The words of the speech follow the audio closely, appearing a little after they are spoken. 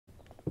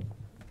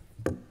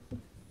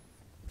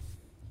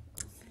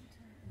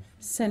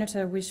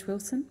Senator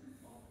Whish-Wilson.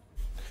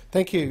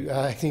 Thank you,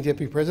 Acting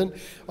Deputy President.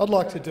 I'd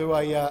like to do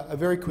a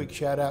very quick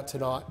shout-out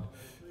tonight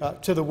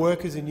to the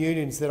workers and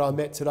unions that I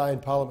met today in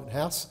Parliament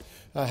House.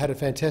 I had a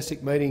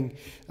fantastic meeting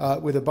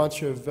with a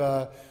bunch of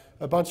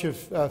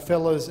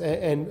fellas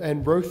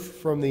and Ruth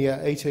from the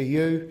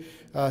ETU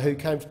who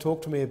came to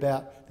talk to me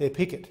about their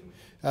picket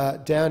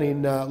down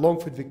in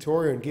Longford,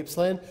 Victoria and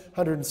Gippsland,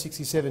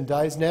 167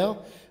 days now,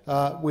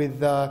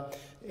 with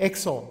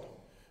Exxon,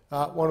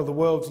 one of the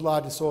world's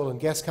largest oil and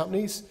gas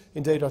companies.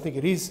 Indeed, I think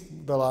it is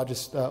the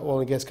largest oil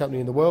and gas company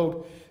in the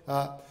world,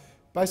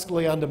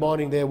 basically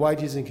undermining their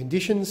wages and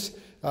conditions,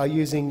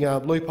 using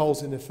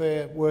loopholes in the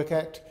Fair Work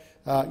Act,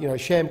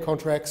 sham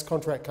contracts,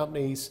 contract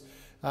companies,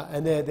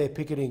 and they're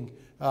picketing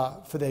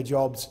for their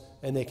jobs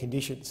and their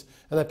conditions.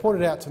 And they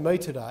pointed out to me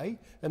today,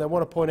 and they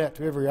want to point out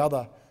to every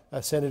other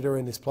senator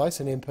in this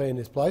place, an MP in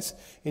this place,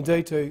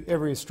 indeed to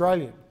every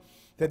Australian,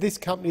 that this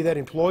company that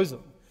employs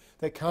them,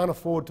 that can't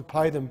afford to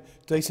pay them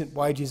decent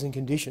wages and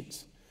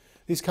conditions,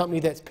 this company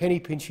that's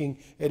penny-pinching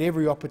at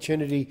every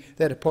opportunity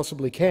that it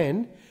possibly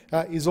can,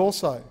 is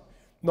also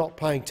not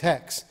paying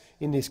tax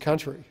in this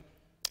country.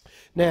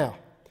 Now,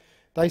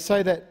 they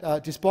say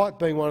that despite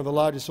being one of the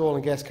largest oil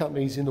and gas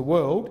companies in the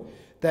world,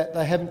 that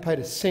they haven't paid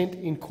a cent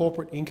in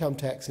corporate income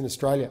tax in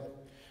Australia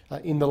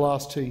in the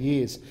last 2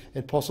 years,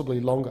 and possibly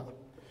longer.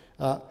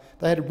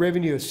 They had a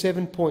revenue of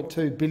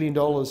 $7.2 billion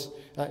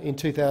in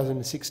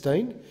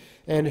 2016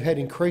 and had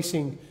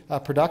increasing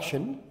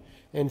production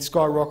and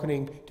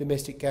skyrocketing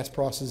domestic gas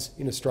prices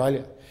in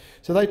Australia.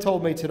 So they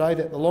told me today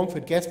that the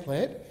Longford gas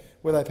plant,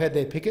 where they've had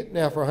their picket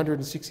now for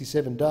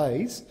 167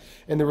 days,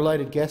 and the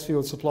related gas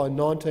fields supply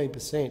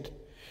 19%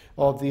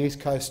 of the east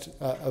coast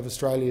of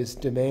Australia's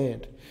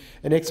demand.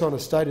 And Exxon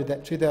has stated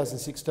that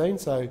 2016,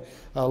 so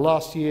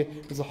last year,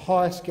 was the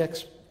highest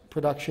gas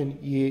production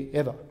year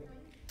ever.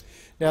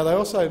 Now, they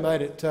also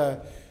made it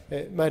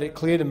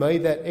clear to me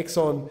that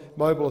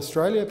ExxonMobil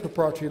Australia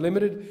Proprietary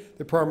Limited,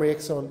 the primary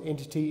Exxon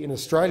entity in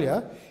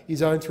Australia,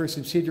 is owned through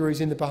subsidiaries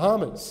in the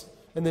Bahamas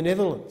and the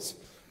Netherlands.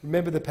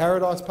 Remember the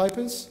Paradise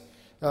Papers?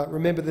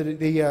 Remember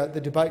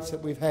the debates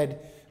that we've had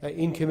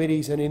in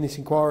committees and in this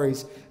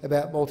inquiries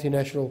about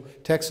multinational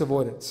tax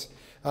avoidance.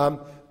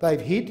 They've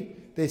hid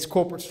this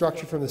corporate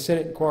structure from the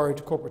Senate inquiry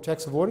into corporate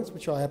tax avoidance,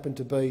 which I happen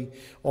to be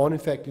on. In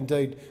fact,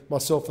 indeed,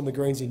 myself and the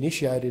Greens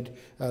initiated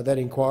that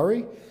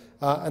inquiry,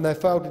 and they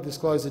failed to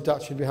disclose the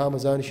Dutch and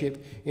Bahamas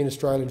ownership in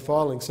Australian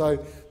filing.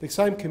 So the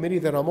same committee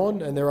that I'm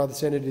on, and there are other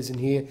senators in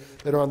here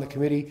that are on the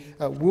committee,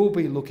 will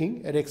be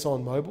looking at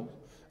ExxonMobil.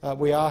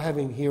 We are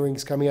having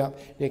hearings coming up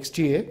next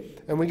year,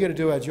 and we're going to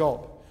do our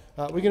job.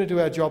 We're going to do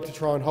our job to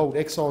try and hold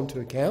Exxon to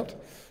account,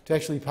 to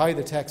actually pay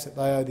the tax that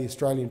they owe the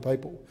Australian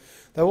people.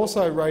 They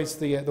also raised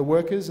the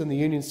workers and the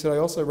unions today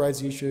also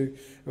raised the issue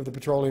of the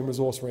Petroleum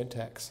Resource Rent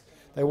Tax.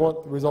 They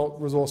want the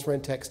resource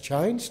rent tax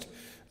changed.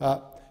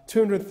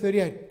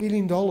 $238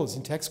 billion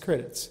in tax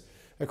credits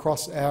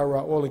across our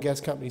oil and gas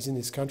companies in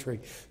this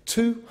country.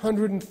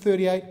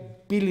 $238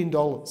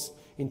 billion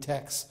in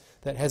tax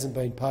that hasn't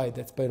been paid,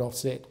 that's been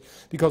offset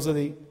because of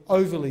the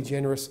overly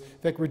generous, in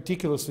fact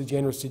ridiculously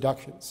generous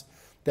deductions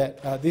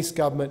that this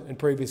government and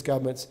previous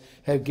governments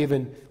have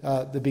given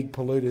the big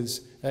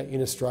polluters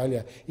in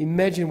Australia.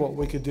 Imagine what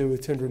we could do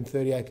with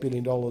 $238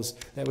 billion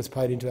that was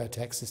paid into our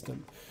tax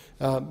system.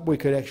 We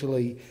could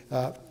actually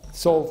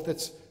solve,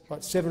 that's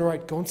like 7 or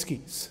 8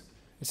 Gonskis.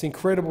 It's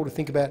incredible to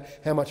think about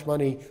how much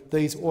money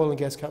these oil and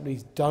gas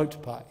companies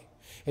don't pay.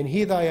 And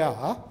here they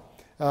are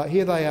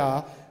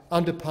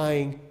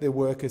underpaying their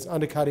workers,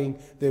 undercutting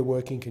their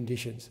working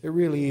conditions. It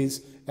really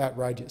is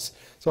outrageous.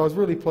 So I was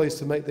really pleased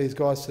to meet these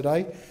guys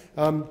today.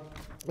 A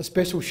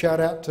special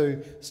shout-out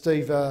to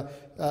Steve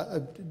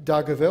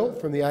Dargaville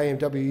from the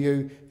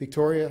AMWU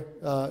Victoria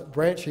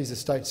branch. He's the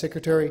State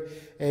Secretary,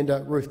 and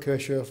Ruth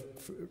Kershaw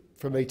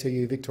from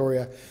ETU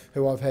Victoria,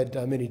 who I've had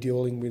many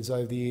dealing with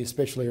over the years,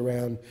 especially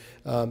around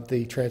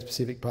the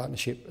Trans-Pacific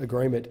Partnership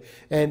Agreement,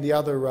 and the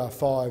other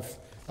 5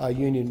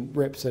 union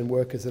reps and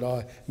workers that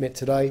I met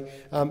today.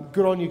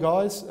 Good on you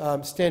guys,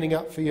 standing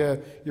up for your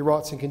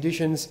rights and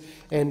conditions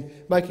and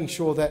making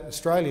sure that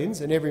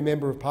Australians and every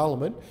member of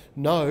parliament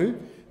know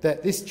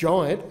that this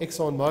giant,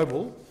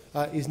 ExxonMobil,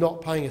 is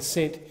not paying a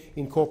cent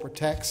in corporate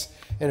tax.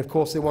 And of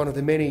course they're one of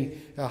the many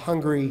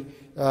hungry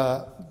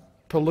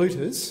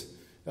polluters,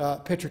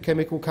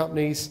 petrochemical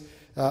companies,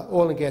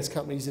 oil and gas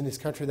companies in this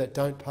country that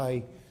don't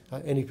pay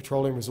any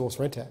petroleum resource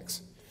rent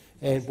tax.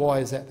 And why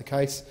is that the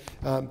case?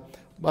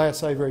 May I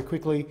say very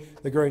quickly,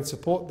 the Greens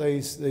support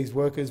these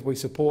workers. We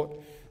support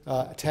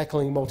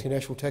tackling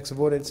multinational tax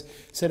avoidance.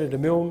 Senator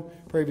Milne,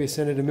 previous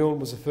Senator Milne,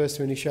 was the first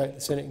to initiate the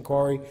Senate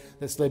inquiry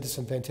that's led to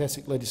some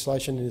fantastic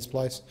legislation in this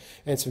place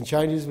and some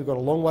changes. We've got a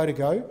long way to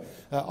go.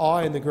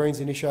 I and the Greens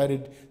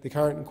initiated the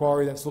current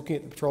inquiry that's looking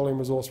at the Petroleum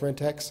Resource Rent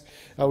Tax.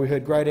 We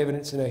heard great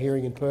evidence in our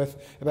hearing in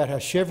Perth about how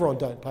Chevron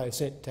don't pay a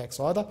cent tax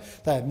either.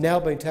 They have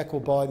now been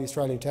tackled by the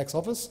Australian Tax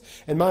Office.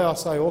 And may I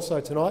say also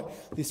tonight,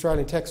 the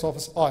Australian Tax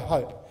Office, I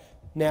hope,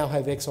 now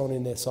have Exxon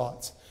in their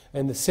sights.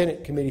 And the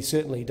Senate committee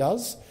certainly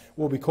does.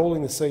 we'll be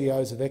calling the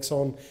CEOs of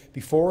Exxon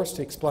before us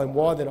to explain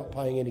why they're not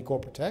paying any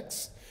corporate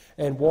tax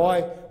and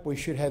why we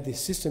should have this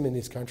system in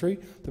this country,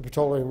 the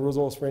Petroleum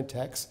Resource Rent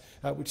Tax,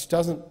 which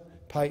doesn't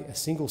pay a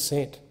single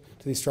cent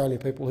to the Australian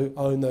people who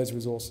own those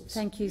resources.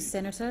 Thank you,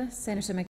 Senator. Senator